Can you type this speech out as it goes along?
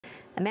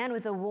A man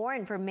with a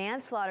warrant for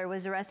manslaughter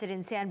was arrested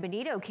in San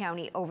Benito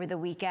County over the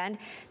weekend.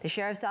 The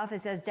sheriff's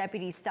office says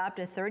deputies stopped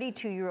a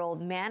 32-year-old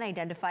man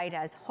identified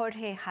as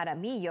Jorge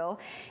Jaramillo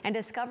and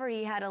discovered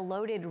he had a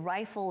loaded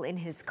rifle in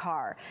his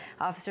car.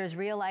 Officers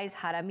realized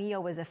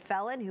Jaramillo was a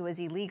felon who was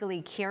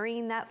illegally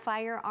carrying that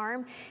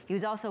firearm. He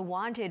was also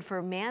wanted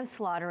for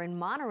manslaughter in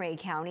Monterey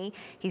County.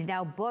 He's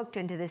now booked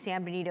into the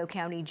San Benito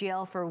County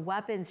jail for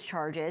weapons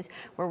charges.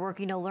 We're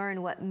working to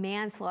learn what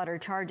manslaughter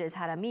charges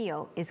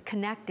Jaramillo is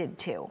connected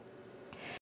to.